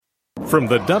From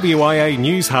the WIA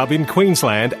News Hub in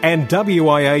Queensland and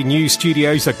WIA News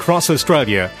Studios across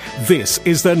Australia, this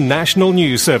is the National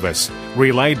News Service,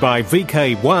 relayed by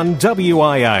VK1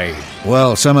 WIA.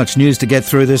 Well, so much news to get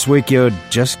through this week, you're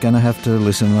just going to have to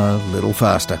listen a little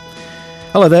faster.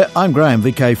 Hello there, I'm Graham,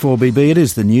 VK4BB. It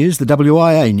is the news, the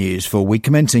WIA news for week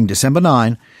commencing December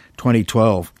 9,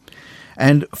 2012.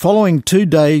 And following 2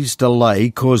 days' delay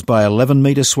caused by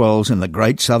 11-metre swells in the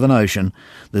Great Southern Ocean,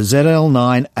 the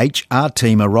ZL9 HR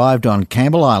team arrived on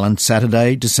Campbell Island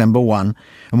Saturday, December 1,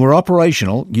 and were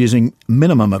operational using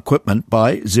minimum equipment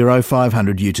by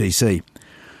 0500 UTC.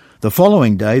 The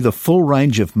following day, the full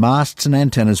range of masts and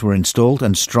antennas were installed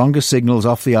and stronger signals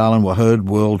off the island were heard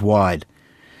worldwide.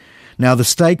 Now, the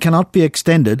stay cannot be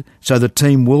extended, so the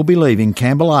team will be leaving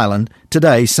Campbell Island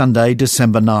today, Sunday,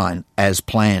 December 9, as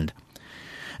planned.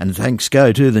 And thanks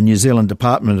go to the New Zealand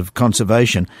Department of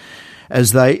Conservation,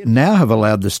 as they now have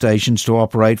allowed the stations to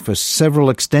operate for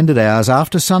several extended hours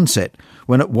after sunset,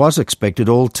 when it was expected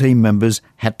all team members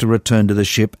had to return to the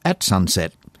ship at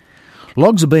sunset.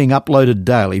 Logs are being uploaded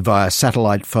daily via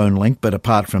satellite phone link, but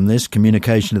apart from this,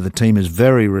 communication to the team is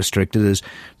very restricted as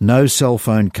no cell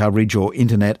phone coverage or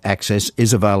internet access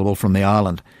is available from the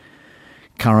island.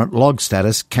 Current log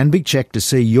status can be checked to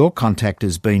see your contact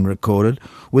has been recorded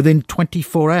within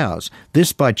 24 hours.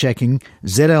 This by checking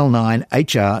zl9hr.com.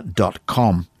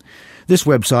 This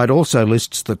website also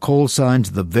lists the call signs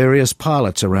of the various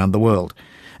pilots around the world,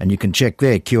 and you can check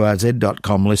their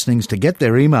qrz.com listings to get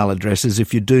their email addresses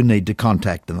if you do need to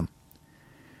contact them.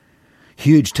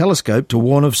 Huge telescope to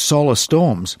warn of solar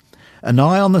storms. An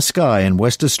eye on the sky in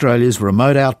West Australia's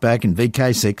remote outback in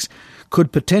VK6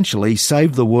 could potentially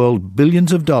save the world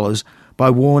billions of dollars by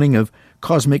warning of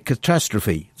cosmic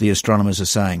catastrophe, the astronomers are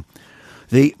saying.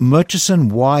 The Murchison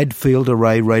Wide Field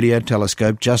Array Radio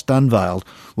Telescope, just unveiled,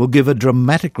 will give a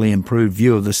dramatically improved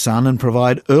view of the sun and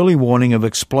provide early warning of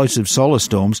explosive solar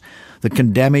storms that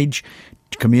can damage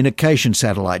communication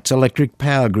satellites, electric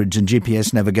power grids and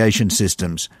GPS navigation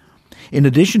systems. In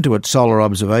addition to its solar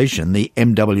observation, the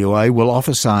MWA will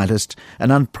offer scientists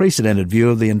an unprecedented view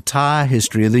of the entire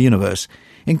history of the universe,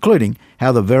 including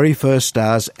how the very first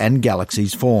stars and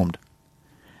galaxies formed.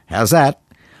 How's that?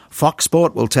 Fox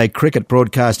Sport will take cricket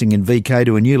broadcasting in VK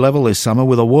to a new level this summer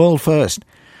with a world first,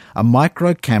 a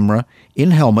micro camera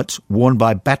in helmets worn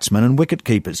by batsmen and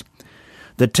wicket-keepers.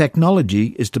 The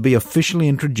technology is to be officially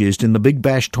introduced in the Big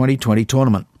Bash 2020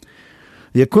 tournament.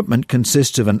 The equipment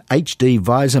consists of an HD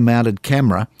visor-mounted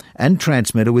camera and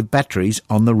transmitter with batteries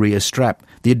on the rear strap.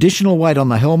 The additional weight on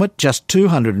the helmet, just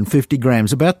 250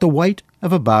 grams, about the weight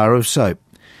of a bar of soap.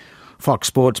 Fox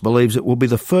Sports believes it will be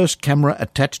the first camera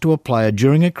attached to a player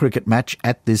during a cricket match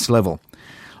at this level.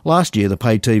 Last year, the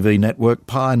pay TV network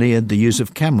pioneered the use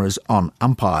of cameras on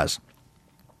umpires.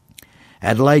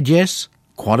 Adelaide, yes.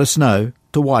 Qantas, no.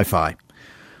 To Wi-Fi.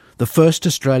 The first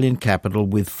Australian capital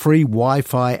with free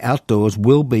Wi-Fi outdoors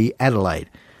will be Adelaide.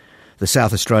 The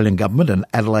South Australian Government and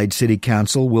Adelaide City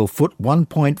Council will foot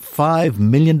 $1.5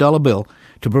 million bill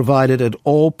to provide it at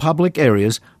all public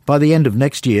areas by the end of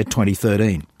next year,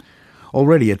 2013.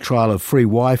 Already a trial of free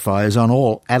Wi-Fi is on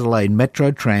all Adelaide Metro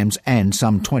trams and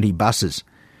some 20 buses.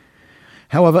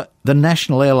 However, the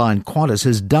national airline Qantas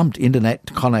has dumped internet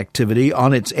connectivity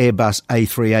on its Airbus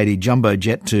A380 jumbo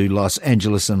jet to Los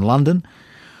Angeles and London.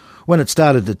 When it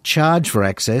started to charge for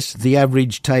access, the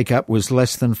average take-up was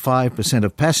less than 5%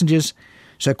 of passengers,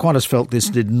 so Qantas felt this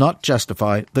did not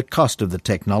justify the cost of the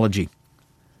technology.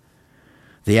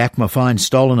 The ACMA finds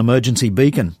stolen emergency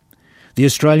beacon. The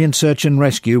Australian Search and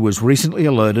Rescue was recently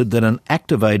alerted that an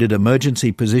activated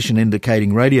emergency position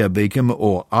indicating radio beacon,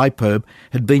 or IPIRB,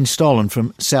 had been stolen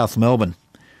from South Melbourne.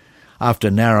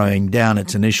 After narrowing down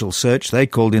its initial search, they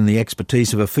called in the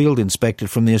expertise of a field inspector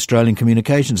from the Australian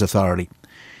Communications Authority.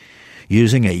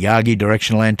 Using a Yagi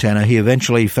directional antenna, he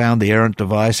eventually found the errant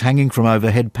device hanging from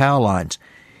overhead power lines.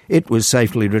 It was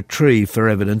safely retrieved for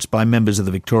evidence by members of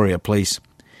the Victoria Police.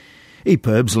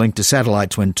 EPIRBs linked to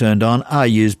satellites when turned on are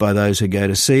used by those who go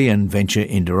to sea and venture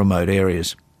into remote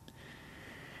areas.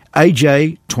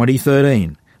 AJ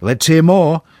 2013. Let's hear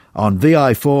more on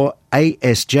VI4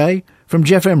 ASJ from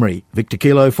Jeff Emery, Victor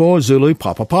Kilo 4, Zulu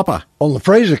Papa Papa. On the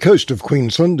Fraser Coast of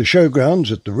Queensland, the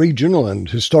showgrounds at the regional and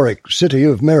historic city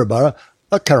of Maryborough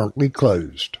are currently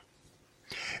closed.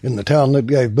 In the town that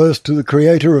gave birth to the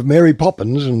creator of Mary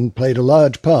Poppins and played a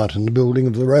large part in the building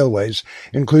of the railways,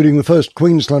 including the first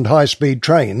Queensland high-speed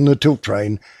train, the Tilt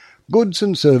Train, goods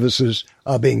and services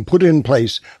are being put in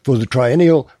place for the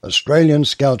triennial Australian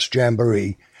Scouts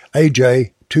Jamboree,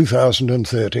 AJ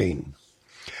 2013.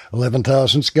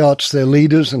 11,000 scouts, their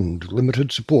leaders and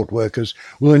limited support workers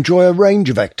will enjoy a range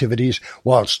of activities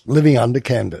whilst living under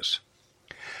canvas.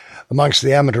 Amongst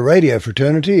the amateur radio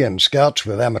fraternity and scouts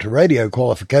with amateur radio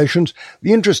qualifications,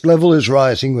 the interest level is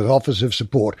rising with offers of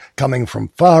support coming from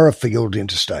far afield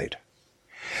interstate.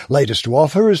 Latest to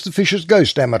offer is the Fisher's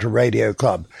Ghost Amateur Radio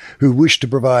Club, who wish to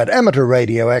provide amateur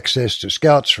radio access to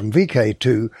scouts from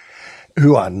VK2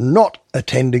 who are not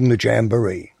attending the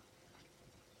Jamboree.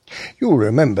 You'll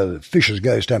remember the Fisher's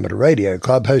Ghost Amateur Radio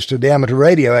Club hosted the amateur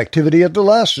radio activity at the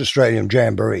last Australian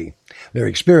Jamboree. Their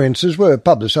experiences were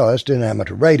publicised in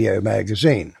Amateur Radio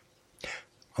magazine.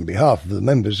 On behalf of the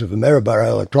members of the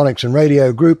Maryborough Electronics and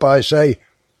Radio Group, I say,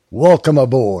 welcome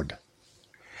aboard.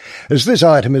 As this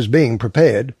item is being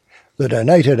prepared, the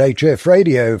donated HF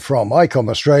radio from ICOM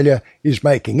Australia is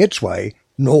making its way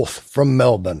north from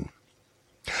Melbourne.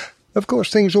 Of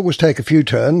course, things always take a few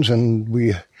turns, and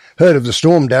we heard of the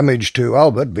storm damage to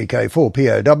Albert, VK4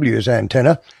 POW's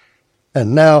antenna,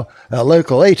 and now our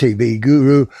local ATV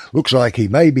guru looks like he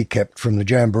may be kept from the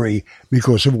Jamboree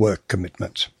because of work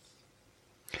commitments.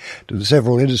 To the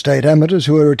several interstate amateurs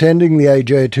who are attending the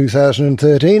AJ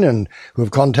 2013 and who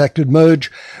have contacted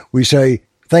Merge, we say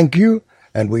thank you,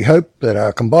 and we hope that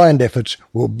our combined efforts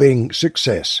will bring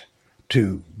success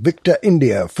to Victor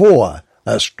India 4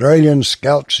 Australian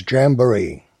Scouts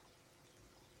Jamboree.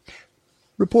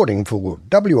 Reporting for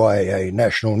WIA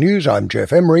National News, I'm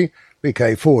Jeff Emery,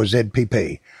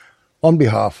 VK4ZPP, on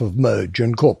behalf of Merge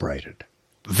Incorporated.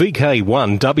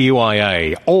 VK1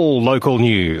 WIA, all local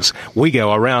news. We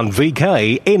go around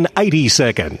VK in 80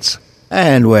 seconds.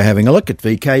 And we're having a look at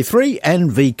VK3 and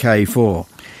VK4.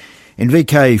 In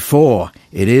VK4,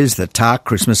 it is the TARC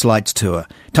Christmas Lights Tour.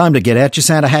 Time to get out your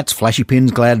Santa hats, flashy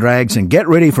pins, glad rags, and get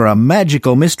ready for a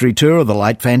magical mystery tour of the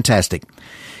Light Fantastic.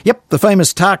 Yep, the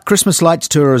famous TARC Christmas Lights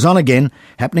Tour is on again,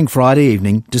 happening Friday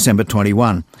evening, December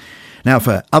 21. Now,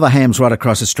 for other hams right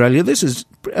across Australia, this is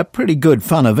a pretty good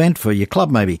fun event for your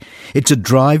club maybe. It's a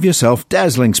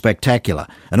drive-yourself-dazzling spectacular,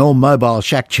 and all mobile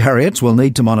shack chariots will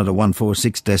need to monitor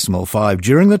 146.5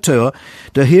 during the tour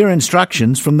to hear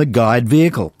instructions from the guide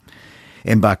vehicle.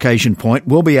 Embarkation point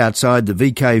will be outside the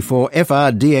VK4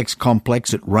 FRDX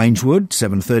complex at Rangewood,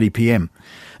 7:30pm.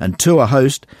 And tour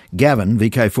host Gavin,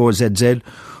 VK4ZZ,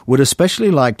 would especially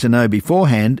like to know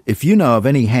beforehand if you know of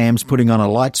any hams putting on a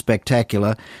light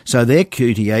spectacular so their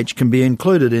QTH can be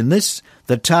included in this,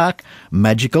 the TARC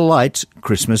Magical Lights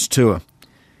Christmas Tour.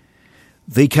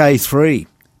 VK3.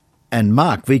 And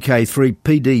Mark, VK3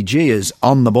 PDG, is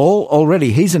on the ball.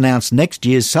 Already he's announced next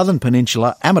year's Southern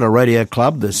Peninsula Amateur Radio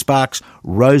Club, the Sparks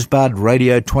Rosebud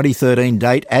Radio 2013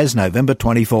 date as November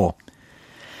 24.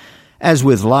 As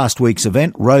with last week's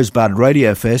event, Rosebud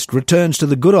Radio Fest returns to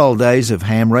the good old days of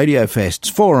ham radio fests,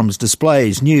 forums,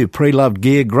 displays, new pre-loved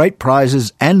gear, great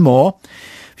prizes and more.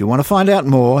 If you want to find out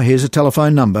more, here's a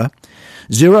telephone number,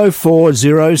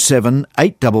 0407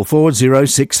 844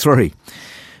 063.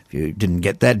 If you didn't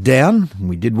get that down,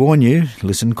 we did warn you,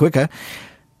 listen quicker.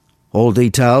 All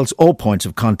details, all points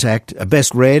of contact are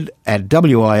best read at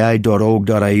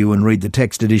wia.org.au and read the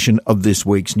text edition of this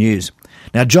week's news.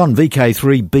 Now, John,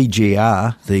 VK3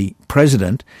 BGR, the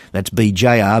president, that's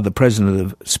BJR, the president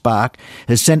of Spark,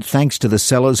 has sent thanks to the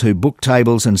sellers who booked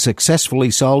tables and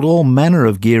successfully sold all manner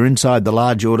of gear inside the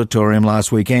large auditorium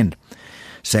last weekend.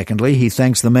 Secondly, he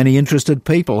thanks the many interested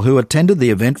people who attended the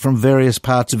event from various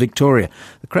parts of Victoria.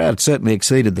 The crowd certainly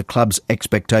exceeded the club's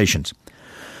expectations.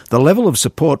 The level of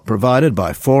support provided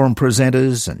by forum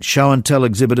presenters and show-and-tell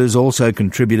exhibitors also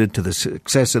contributed to the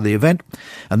success of the event,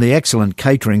 and the excellent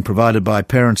catering provided by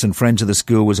parents and friends of the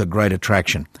school was a great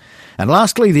attraction. And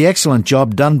lastly, the excellent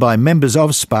job done by members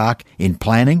of Spark in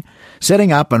planning,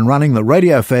 setting up and running the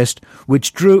Radio Fest,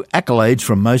 which drew accolades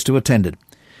from most who attended.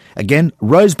 Again,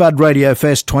 Rosebud Radio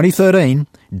Fest 2013,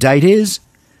 date is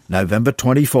November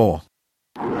 24.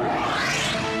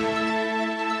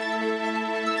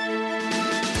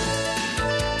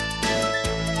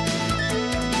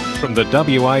 From the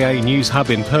WIA News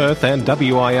Hub in Perth and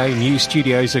WIA News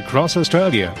Studios across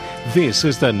Australia, this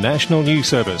is the National News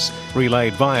Service,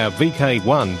 relayed via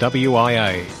VK1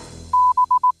 WIA.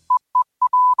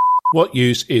 What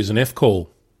use is an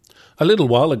F-call? A little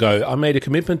while ago, I made a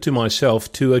commitment to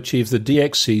myself to achieve the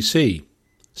DXCC.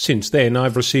 Since then,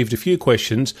 I've received a few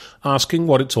questions asking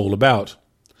what it's all about.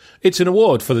 It's an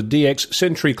award for the DX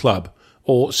Century Club,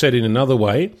 or said in another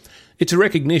way, it's a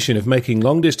recognition of making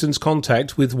long-distance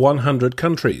contact with 100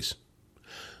 countries.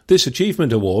 This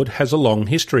achievement award has a long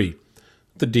history.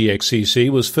 The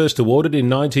DXCC was first awarded in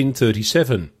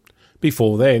 1937.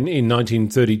 Before then, in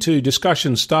 1932,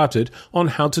 discussions started on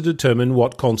how to determine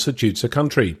what constitutes a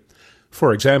country.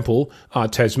 For example, are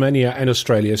Tasmania and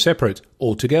Australia separate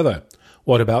altogether?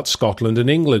 What about Scotland and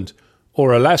England?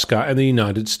 Or Alaska and the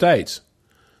United States?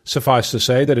 Suffice to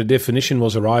say that a definition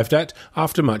was arrived at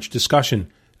after much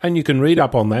discussion, and you can read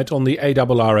up on that on the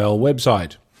ARRL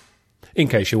website. In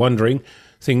case you're wondering,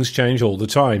 things change all the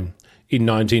time. In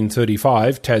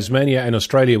 1935, Tasmania and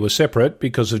Australia were separate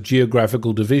because of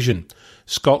geographical division.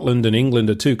 Scotland and England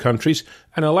are two countries,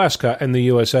 and Alaska and the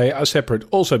USA are separate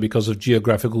also because of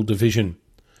geographical division.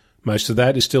 Most of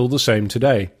that is still the same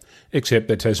today, except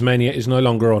that Tasmania is no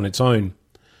longer on its own.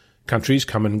 Countries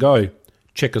come and go.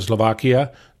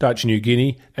 Czechoslovakia, Dutch New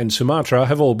Guinea, and Sumatra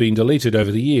have all been deleted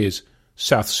over the years.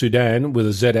 South Sudan, with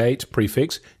a Z8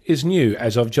 prefix, is new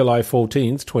as of July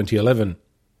 14, 2011.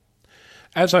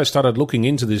 As I started looking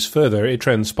into this further, it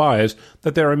transpires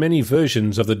that there are many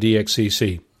versions of the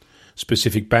DXCC,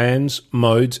 specific bands,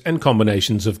 modes, and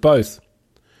combinations of both.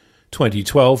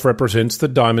 2012 represents the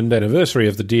diamond anniversary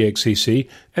of the DXCC,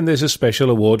 and there's a special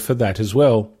award for that as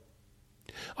well.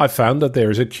 I found that there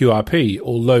is a QRP,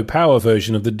 or low-power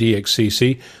version of the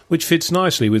DXCC, which fits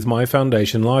nicely with my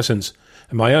Foundation license,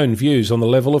 and my own views on the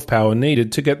level of power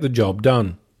needed to get the job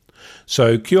done.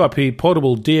 So QRP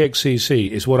Portable DXCC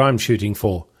is what I'm shooting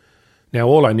for. Now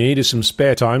all I need is some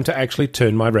spare time to actually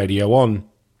turn my radio on.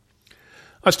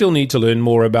 I still need to learn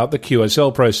more about the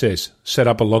QSL process, set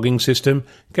up a logging system,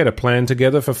 get a plan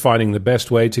together for finding the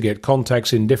best way to get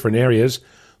contacts in different areas,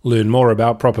 learn more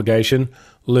about propagation,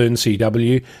 learn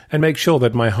CW, and make sure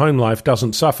that my home life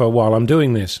doesn't suffer while I'm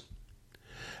doing this.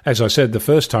 As I said the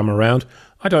first time around,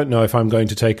 I don't know if I'm going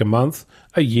to take a month,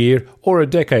 a year, or a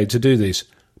decade to do this,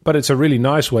 but it's a really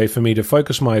nice way for me to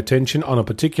focus my attention on a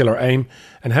particular aim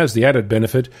and has the added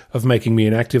benefit of making me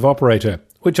an active operator,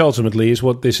 which ultimately is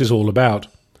what this is all about,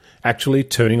 actually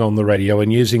turning on the radio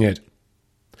and using it.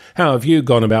 How have you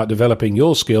gone about developing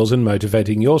your skills and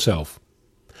motivating yourself?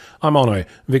 I'm Ono,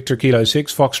 Victor Kilo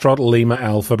 6, Foxtrot Lima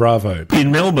Alpha Bravo.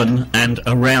 In Melbourne and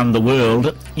around the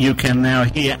world, you can now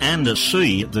hear and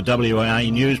see the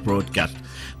WIA news broadcast,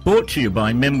 brought to you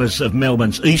by members of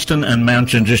Melbourne's Eastern and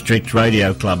Mountain District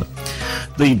Radio Club.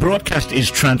 The broadcast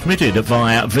is transmitted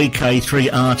via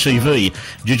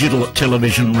VK3RTV, digital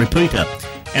television repeater,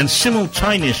 and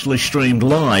simultaneously streamed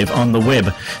live on the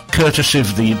web, courtesy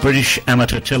of the British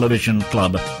Amateur Television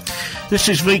Club. This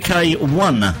is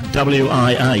VK1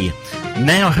 WIA,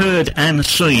 now heard and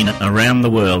seen around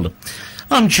the world.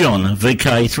 I'm John,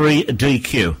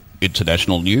 VK3DQ.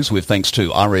 International news with thanks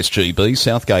to RSGB,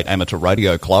 Southgate Amateur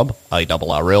Radio Club,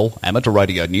 ARRL, Amateur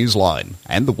Radio Newsline,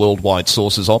 and the worldwide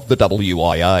sources of the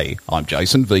WIA. I'm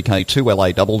Jason,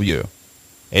 VK2LAW.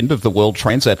 End of the World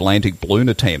Transatlantic Balloon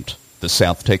Attempt. The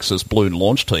South Texas Balloon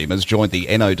Launch Team has joined the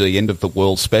NOD End of the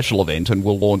World special event and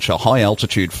will launch a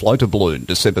high-altitude floater balloon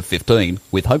December 15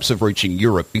 with hopes of reaching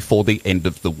Europe before the end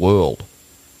of the world.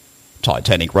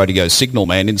 Titanic radio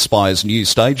signalman inspires new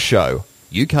stage show.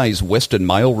 UK's Western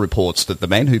Mail reports that the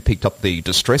man who picked up the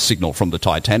distress signal from the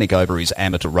Titanic over his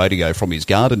amateur radio from his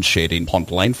garden shed in Pont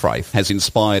Lanfraith has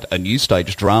inspired a new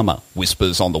stage drama.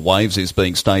 Whispers on the Waves is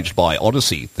being staged by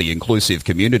Odyssey, the inclusive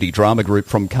community drama group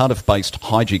from Cardiff-based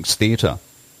Hijinks Theatre.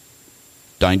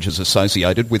 Dangers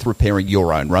associated with repairing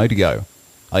your own radio.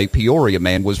 A Peoria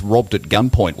man was robbed at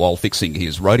gunpoint while fixing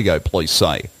his radio, police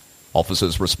say.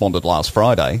 Officers responded last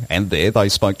Friday, and there they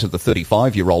spoke to the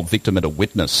 35-year-old victim and a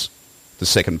witness. The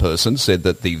second person said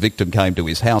that the victim came to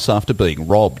his house after being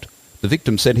robbed. The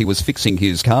victim said he was fixing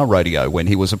his car radio when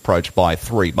he was approached by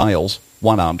three males,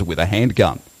 one armed with a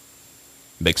handgun.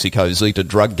 Mexico's Zeta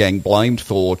drug gang blamed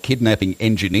for kidnapping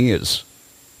engineers.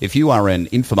 If you are an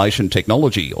information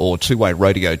technology or two-way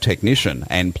radio technician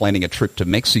and planning a trip to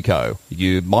Mexico,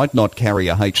 you might not carry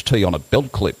a HT on a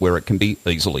belt clip where it can be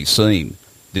easily seen.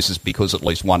 This is because at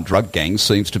least one drug gang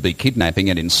seems to be kidnapping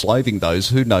and enslaving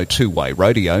those who know two-way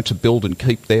radio to build and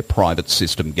keep their private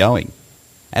system going.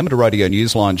 Amateur Radio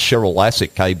Newsline's Cheryl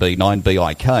Lassick,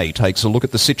 KB9BIK, takes a look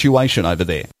at the situation over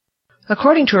there.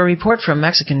 According to a report from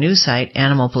Mexican news site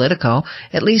Animal Politico,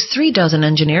 at least 36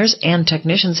 engineers and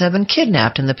technicians have been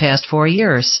kidnapped in the past 4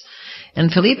 years. And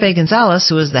Felipe Gonzalez,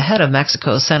 who is the head of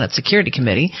Mexico's Senate Security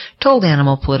Committee, told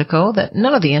Animal Politico that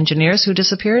none of the engineers who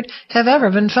disappeared have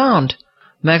ever been found.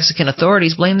 Mexican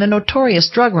authorities blame the notorious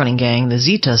drug-running gang, the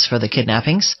Zetas, for the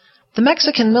kidnappings. The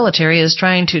Mexican military is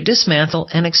trying to dismantle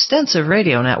an extensive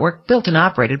radio network built and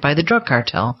operated by the drug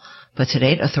cartel, but to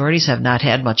date authorities have not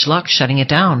had much luck shutting it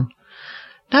down.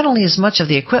 Not only is much of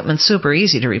the equipment super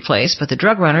easy to replace, but the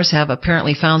drug runners have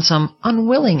apparently found some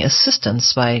unwilling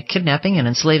assistance by kidnapping and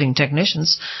enslaving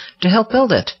technicians to help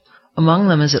build it. Among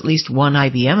them is at least one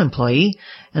IBM employee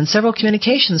and several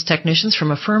communications technicians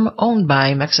from a firm owned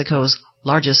by Mexico's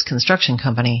largest construction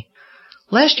company.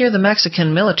 Last year, the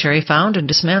Mexican military found and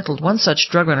dismantled one such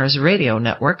drug runners radio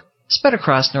network spread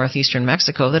across northeastern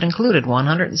Mexico that included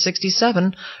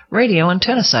 167 radio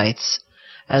antenna sites.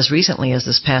 As recently as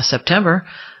this past September,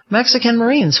 Mexican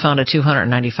Marines found a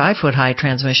 295-foot-high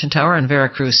transmission tower in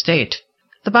Veracruz State.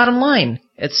 The bottom line,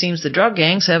 it seems the drug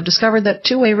gangs have discovered that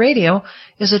two-way radio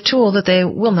is a tool that they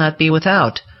will not be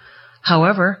without.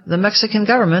 However, the Mexican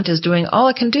government is doing all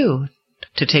it can do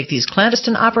to take these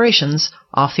clandestine operations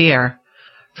off the air.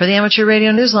 For the Amateur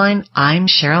Radio Newsline, I'm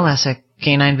Cheryl Essick,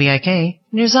 K9VIK,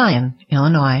 near Zion,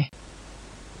 Illinois.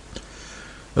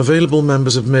 Available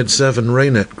members of Med7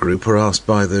 Raynet Group were asked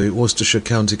by the Worcestershire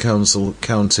County Council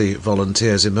County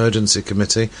Volunteers Emergency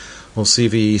Committee, or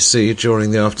CVEC,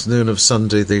 during the afternoon of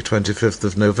Sunday the 25th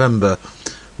of November.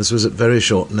 This was at very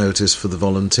short notice for the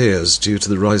volunteers. Due to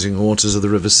the rising waters of the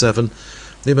River Severn,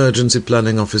 the emergency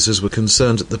planning officers were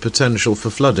concerned at the potential for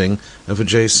flooding of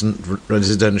adjacent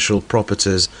residential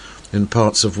properties in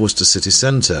parts of Worcester city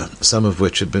centre, some of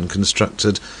which had been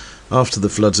constructed after the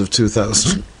floods of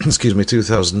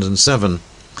 2007.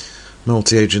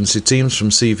 Multi-agency teams from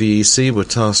CVEC were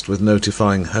tasked with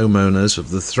notifying homeowners of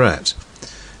the threat,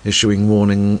 issuing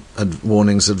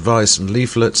warnings, advice and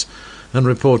leaflets, and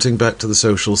reporting back to the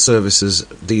social services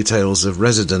details of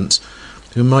residents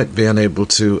who might be unable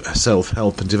to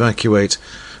self-help and evacuate,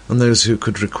 and those who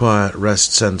could require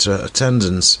rest centre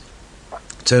attendance.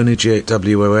 Tony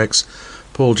G8WOX,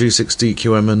 Paul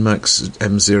G6DQM and Max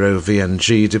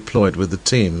M0VNG deployed with the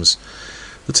teams.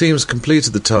 The teams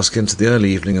completed the task into the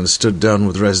early evening and stood down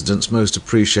with residents most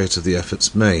appreciative of the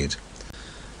efforts made.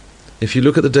 If you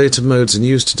look at the data modes in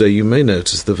use today, you may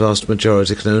notice the vast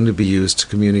majority can only be used to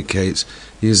communicate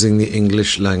using the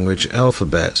English language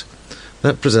alphabet.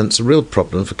 That presents a real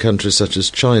problem for countries such as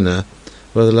China,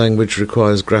 where the language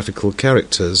requires graphical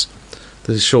characters.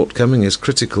 This shortcoming is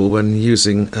critical when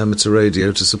using amateur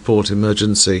radio to support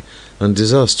emergency and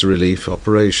disaster relief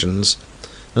operations.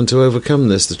 And to overcome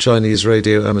this, the Chinese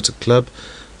Radio Amateur Club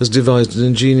has devised an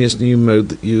ingenious new mode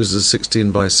that uses a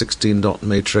 16 by 16 dot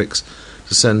matrix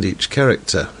to send each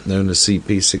character, known as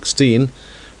CP16.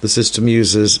 The system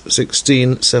uses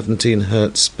 16 17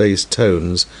 Hz space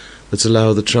tones that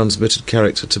allow the transmitted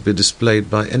character to be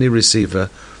displayed by any receiver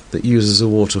that uses a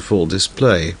waterfall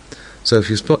display. So if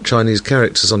you spot Chinese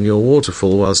characters on your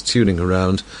waterfall whilst tuning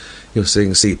around, you're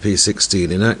seeing CP16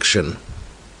 in action.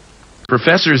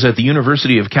 Professors at the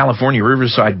University of California,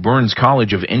 Riverside Burns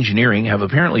College of Engineering have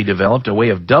apparently developed a way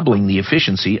of doubling the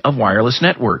efficiency of wireless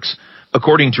networks.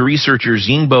 According to researchers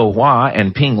Yingbo Hua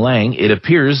and Ping Lang, it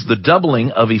appears the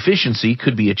doubling of efficiency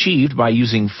could be achieved by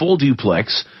using full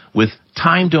duplex with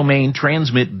time-domain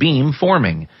transmit beam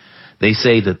forming. They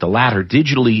say that the latter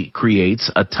digitally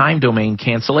creates a time-domain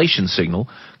cancellation signal,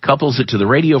 couples it to the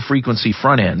radio frequency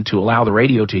front end to allow the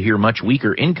radio to hear much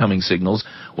weaker incoming signals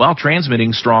while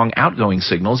transmitting strong outgoing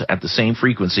signals at the same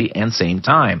frequency and same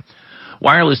time.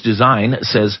 Wireless design,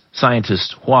 says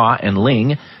scientists Hua and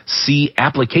Ling, see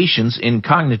applications in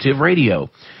cognitive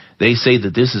radio. They say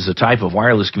that this is a type of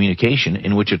wireless communication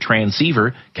in which a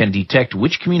transceiver can detect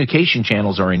which communication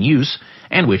channels are in use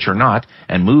and which are not,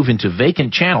 and move into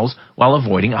vacant channels while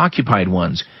avoiding occupied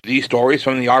ones. These stories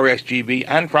from the RSGB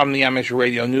and from the Amateur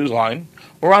Radio Newsline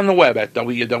were on the web at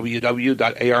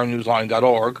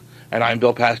www.arnewsline.org, and I'm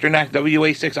Bill Pasternak,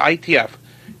 WA6ITF.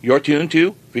 You're tuned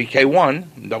to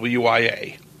VK1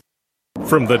 WIA.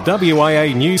 From the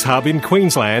WIA News Hub in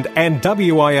Queensland and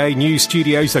WIA News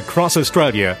Studios across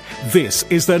Australia, this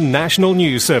is the National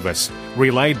News Service,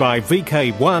 relayed by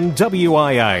VK1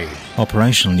 WIA.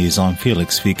 Operational news, I'm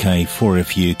Felix,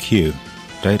 VK4FUQ.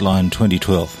 Dateline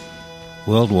 2012.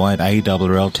 Worldwide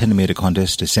ARRL 10-metre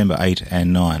contest, December 8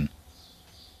 and 9.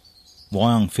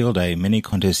 Wyong Field Day Mini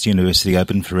Contest University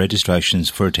open for registrations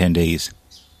for attendees.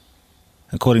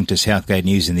 According to Southgate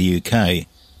News in the UK,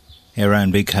 our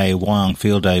own VK Wyong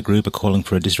Field Day group are calling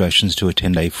for registrations to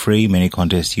attend a free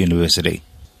mini-contest university.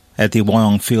 At the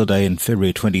Wyong Field Day in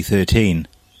February 2013,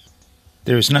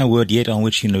 there is no word yet on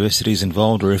which university is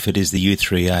involved or if it is the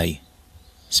U3A.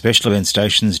 Special event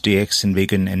stations DX and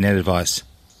Vegan and Net Advice.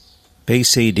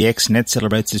 BC DX Net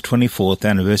celebrates its 24th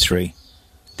anniversary.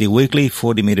 The weekly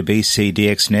 40-metre BC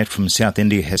DX Net from South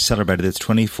India has celebrated its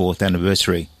 24th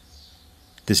anniversary.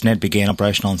 This net began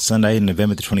operation on Sunday,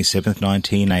 November the 27th,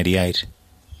 1988.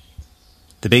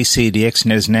 The BCDX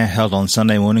net is now held on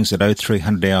Sunday mornings at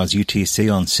 0300 hours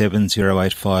UTC on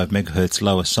 7085 MHz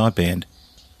lower sideband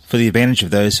for the advantage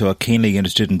of those who are keenly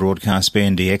interested in broadcast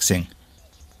band DXing.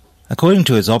 According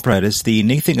to its operators, the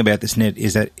unique thing about this net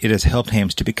is that it has helped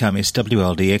hams to become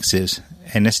SWL DXs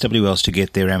and SWLs to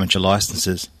get their amateur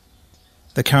licenses.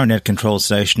 The current net control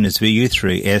station is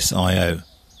VU3SIO.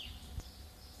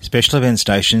 Special Event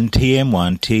Station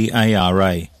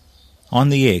TM1TARA. On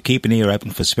the air, keep an ear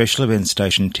open for Special Event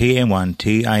Station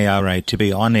TM1TARA to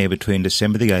be on air between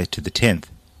December the 8th to the 10th.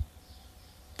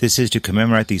 This is to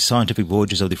commemorate the scientific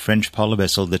voyages of the French polar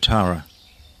vessel the Tara.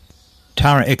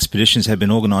 Tara expeditions have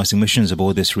been organising missions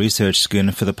aboard this research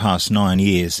schooner for the past 9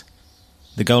 years.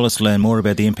 The goal is to learn more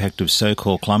about the impact of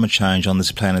so-called climate change on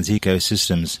this planet's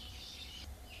ecosystems.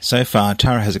 So far,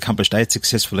 Tara has accomplished 8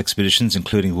 successful expeditions,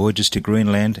 including voyages to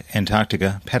Greenland,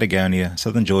 Antarctica, Patagonia,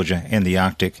 southern Georgia and the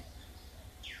Arctic.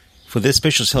 For this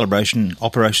special celebration,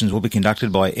 operations will be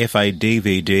conducted by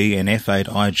F8DVD and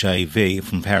F8IJV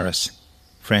from Paris,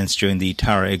 France, during the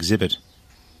Tara exhibit.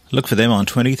 Look for them on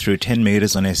 20 through 10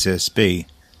 metres on SSB.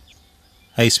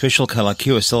 A special colour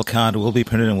QSL card will be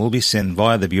printed and will be sent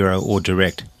via the Bureau or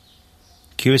direct.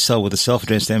 QSL with a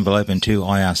self-addressed envelope and 2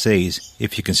 IRCs,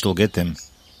 if you can still get them,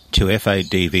 to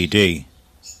F8DVD.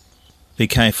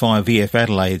 VK5VF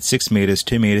Adelaide, 6 metres,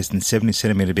 2 metres and 70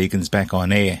 centimetre beacons back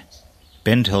on air.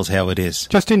 Ben tells how it is.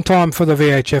 Just in time for the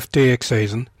VHF DX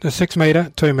season, the 6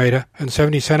 metre, 2 metre and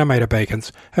 70 centimetre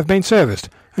beacons have been serviced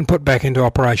and put back into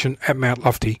operation at Mount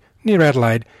Lofty, near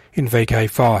Adelaide, in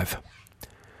VK5.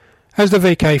 As the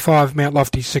VK5 Mount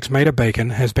Lofty 6 metre beacon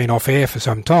has been off air for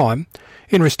some time,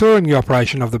 in restoring the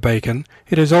operation of the beacon,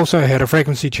 it has also had a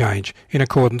frequency change in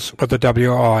accordance with the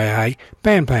WIA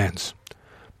band plans.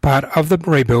 Part of the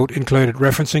rebuild included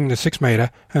referencing the 6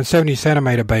 metre and 70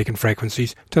 centimetre beacon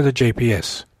frequencies to the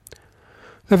GPS.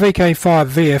 The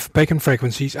VK5VF beacon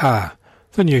frequencies are: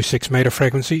 the new 6 metre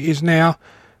frequency is now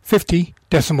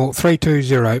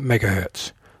 50.320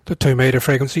 MHz. The 2 metre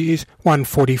frequency is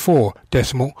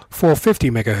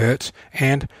 144.450 MHz,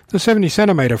 and the 70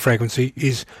 centimetre frequency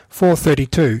is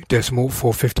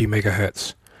 432.450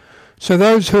 MHz. So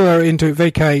those who are into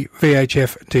VK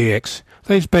VHF DX,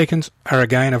 these beacons are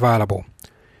again available.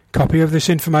 Copy of this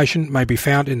information may be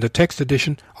found in the text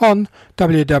edition on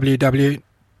www.wia.org.au.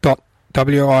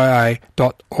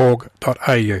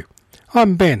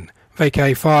 I'm Ben,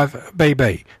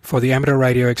 VK5BB, for the Amateur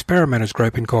Radio Experimenters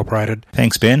Group Incorporated.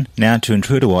 Thanks, Ben. Now to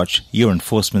Intruder Watch, your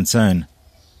enforcement zone.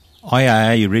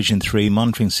 IAA Region 3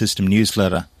 Monitoring System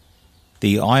Newsletter.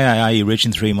 The IAA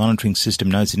Region 3 Monitoring System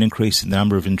notes an increase in the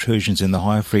number of intrusions in the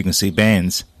higher frequency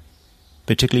bands,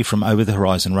 particularly from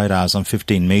over-the-horizon radars on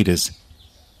 15 metres.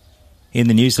 In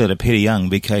the newsletter, Peter Young,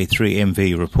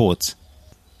 VK3MV, reports,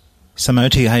 some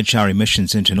OTHR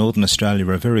emissions into Northern Australia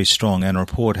are very strong, and a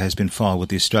report has been filed with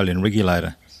the Australian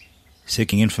regulator,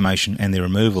 seeking information and their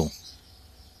removal.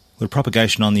 With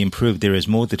propagation on the improved, there is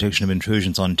more detection of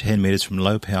intrusions on 10 metres from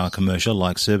low-power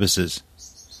commercial-like services.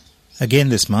 Again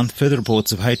this month, further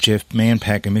reports of HF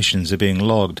manpack emissions are being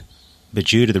logged, but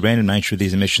due to the random nature of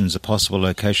these emissions, a possible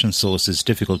location source is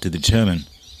difficult to determine.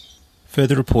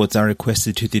 Further reports are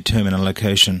requested to determine a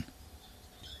location.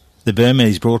 The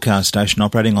Burmese broadcast station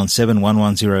operating on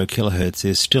 7110 kHz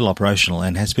is still operational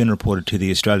and has been reported to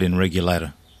the Australian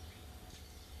regulator.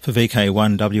 For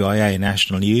VK1WIA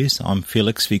National News, I'm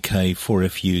Felix,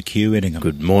 VK4FUQ Edingham.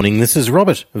 Good morning, this is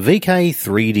Robert,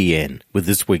 VK3DN, with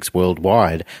this week's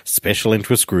Worldwide Special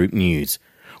Interest Group News.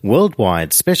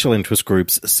 Worldwide Special Interest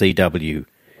Groups CW.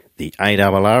 The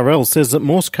ARRL says that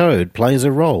Morse code plays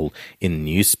a role in a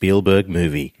new Spielberg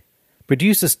movie.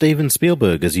 Producer Steven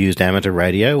Spielberg has used amateur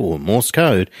radio or Morse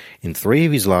code in 3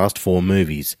 of his last 4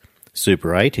 movies.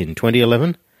 Super 8 in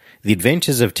 2011, The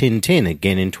Adventures of Tintin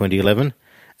again in 2011,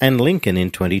 and Lincoln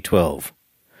in 2012.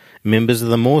 Members of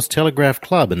the Morse Telegraph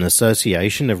Club, an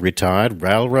association of retired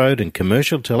railroad and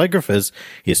commercial telegraphers,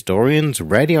 historians,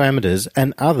 radio amateurs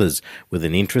and others with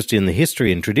an interest in the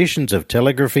history and traditions of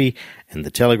telegraphy and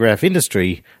the telegraph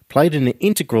industry, played an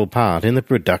integral part in the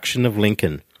production of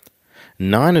Lincoln.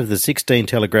 9 of the 16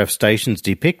 telegraph stations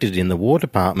depicted in the War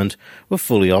Department were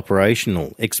fully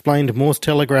operational, explained Morse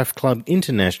Telegraph Club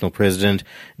International President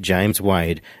James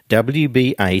Wade,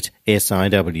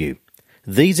 WB8SIW.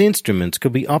 These instruments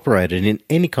could be operated in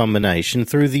any combination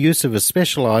through the use of a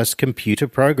specialised computer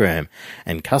program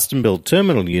and custom-built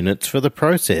terminal units for the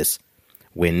process.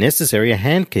 When necessary, a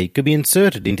hand key could be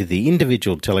inserted into the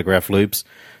individual telegraph loops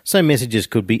so messages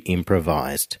could be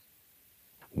improvised.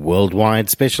 Worldwide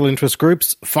Special Interest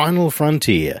Groups Final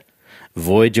Frontier.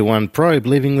 Voyager 1 probe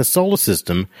leaving the solar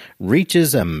system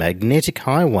reaches a magnetic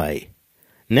highway.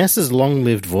 NASA's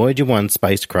long-lived Voyager 1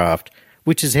 spacecraft,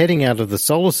 which is heading out of the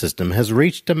solar system, has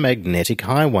reached a magnetic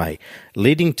highway,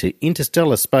 leading to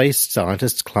interstellar space,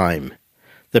 scientists claim.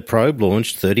 The probe,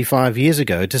 launched 35 years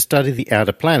ago to study the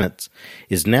outer planets,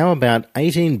 is now about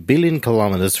 18 billion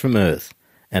kilometres from Earth,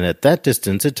 and at that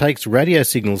distance it takes radio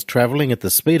signals travelling at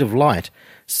the speed of light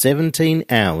 17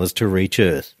 hours to reach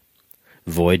Earth.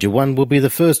 Voyager 1 will be the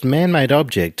first man-made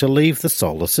object to leave the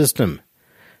solar system.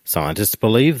 Scientists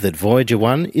believe that Voyager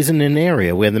 1 is in an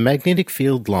area where the magnetic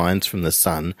field lines from the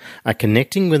Sun are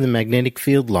connecting with the magnetic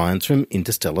field lines from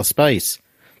interstellar space.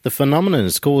 The phenomenon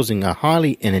is causing a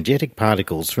highly energetic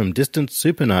particles from distant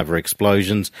supernova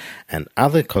explosions and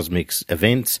other cosmic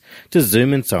events to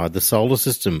zoom inside the solar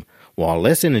system, while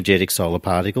less energetic solar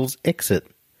particles exit.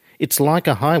 It's like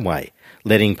a highway,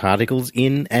 letting particles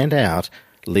in and out,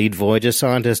 lead Voyager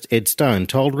scientist Ed Stone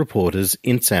told reporters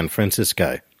in San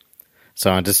Francisco.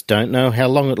 Scientists don't know how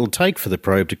long it will take for the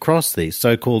probe to cross the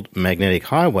so-called magnetic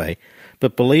highway,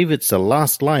 but believe it's the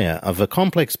last layer of a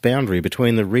complex boundary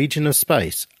between the region of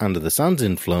space under the Sun's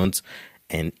influence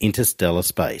and interstellar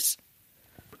space.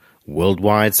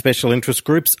 Worldwide Special Interest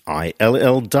Groups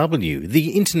ILLW,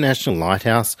 the International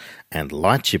Lighthouse and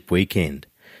Lightship Weekend.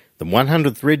 The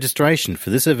 100th registration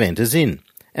for this event is in,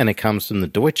 and it comes from the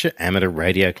Deutsche Amateur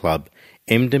Radio Club,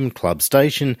 Emden Club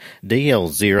Station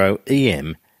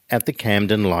DL0EM, at the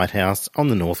Camden Lighthouse on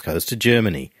the north coast of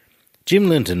Germany. Jim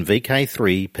Linton,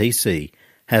 VK3 PC,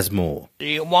 has more.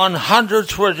 The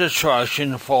 100th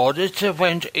registration for this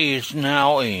event is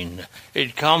now in.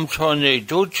 It comes from the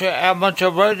Deutsche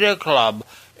Amateur Radio Club,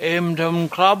 Emden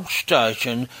Club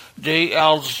Station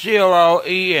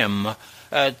DL0EM,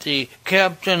 at the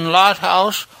Camden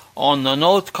Lighthouse on the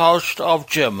north coast of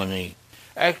Germany.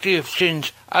 Active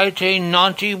since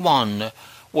 1891,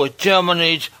 with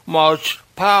Germany's most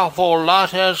powerful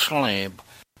lighthouse lamp.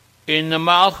 In the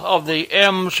mouth of the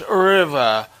Ems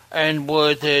River, and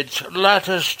with its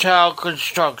lattice tower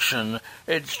construction,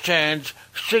 it stands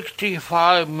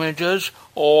 65 metres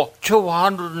or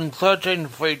 213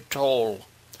 feet tall.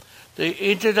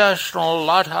 The International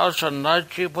Lighthouse and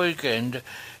Lightship Weekend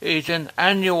is an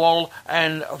annual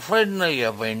and friendly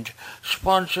event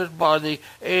sponsored by the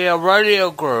Air Radio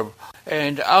Group,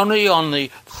 and only on the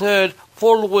third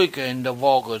full weekend of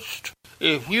August.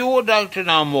 If you would like to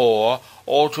know more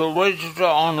or to register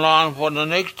online for the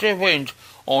next event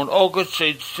on August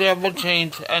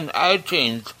 17th and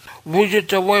 18th, visit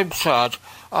the website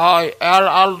illw.net.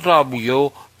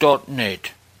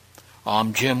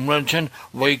 I'm Jim Linton,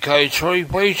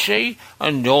 VK3PC,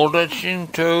 and you're listening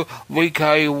to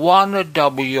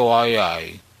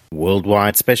VK1WIA.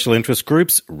 Worldwide Special Interest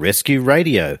Groups Rescue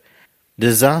Radio.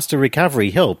 Disaster recovery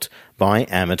helped by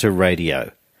amateur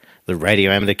radio. The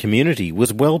radio amateur community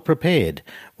was well prepared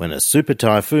when a super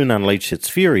typhoon unleashed its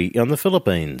fury on the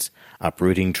Philippines,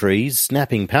 uprooting trees,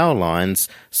 snapping power lines,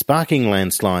 sparking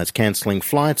landslides, cancelling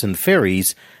flights and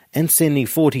ferries, and sending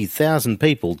 40,000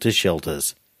 people to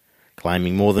shelters.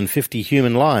 Claiming more than 50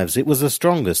 human lives, it was the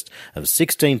strongest of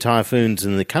 16 typhoons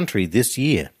in the country this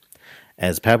year.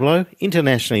 As Pablo,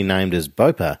 internationally named as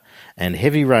BOPA, and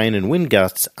heavy rain and wind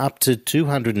gusts up to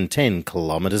 210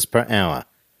 kilometres per hour.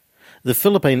 The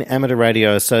Philippine Amateur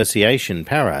Radio Association,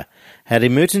 PARA, had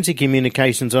emergency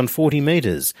communications on 40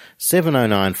 metres,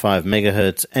 7095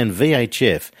 MHz and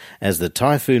VHF as the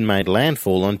typhoon made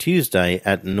landfall on Tuesday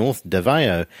at North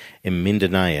Davao in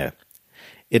Mindanao.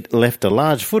 It left a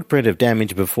large footprint of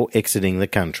damage before exiting the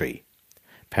country.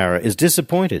 PARA is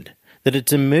disappointed that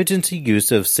its emergency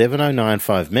use of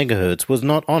 7095 MHz was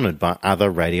not honoured by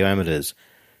other radio amateurs,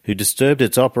 who disturbed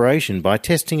its operation by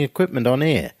testing equipment on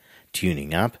air,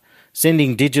 tuning up,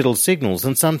 sending digital signals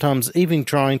and sometimes even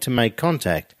trying to make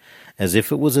contact as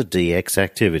if it was a DX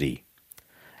activity.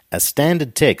 A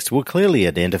standard text will clearly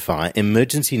identify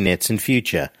emergency nets in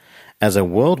future, as a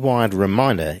worldwide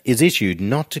reminder is issued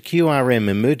not to QRM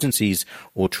emergencies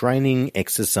or training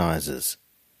exercises.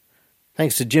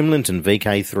 Thanks to Jim Linton,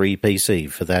 VK3PC,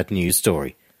 for that news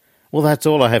story. Well, that's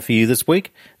all I have for you this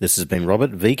week. This has been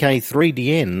Robert,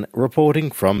 VK3DN, reporting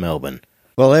from Melbourne.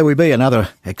 Well, there we be, another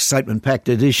excitement-packed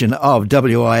edition of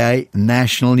WIA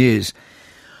National News.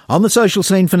 On the social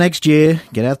scene for next year,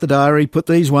 get out the diary, put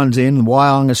these ones in.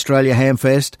 Wyong Australia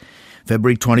Hamfest,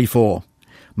 February 24.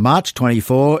 March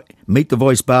 24, Meet the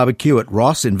Voice Barbecue at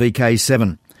Ross in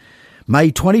VK7. May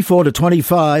 24 to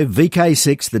 25,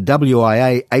 VK6, the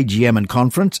WIA AGM and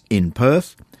Conference in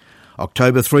Perth.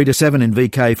 October 3 to 7 in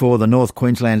VK4, the North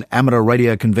Queensland Amateur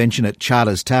Radio Convention at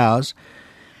Charters Towers.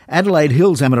 Adelaide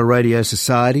Hills Amateur Radio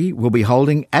Society will be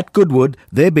holding at Goodwood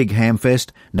their big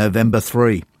Hamfest November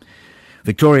 3.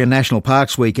 Victoria National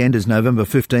Parks Weekend is November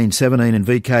 15-17 in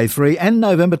VK3 and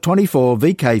November 24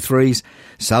 VK3's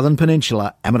Southern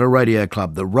Peninsula Amateur Radio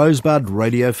Club, the Rosebud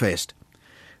Radio Fest.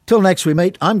 Till next we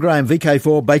meet, I'm Graham,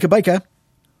 VK4 Baker.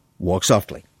 Walk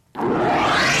softly.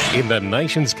 In the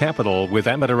nation's capital, with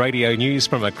amateur radio news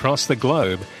from across the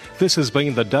globe, this has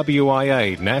been the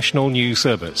WIA National News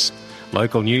Service.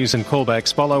 Local news and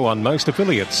callbacks follow on most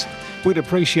affiliates. We'd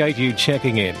appreciate you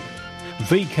checking in.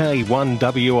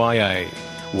 VK1WIA.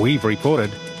 We've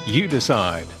reported, you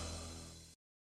decide.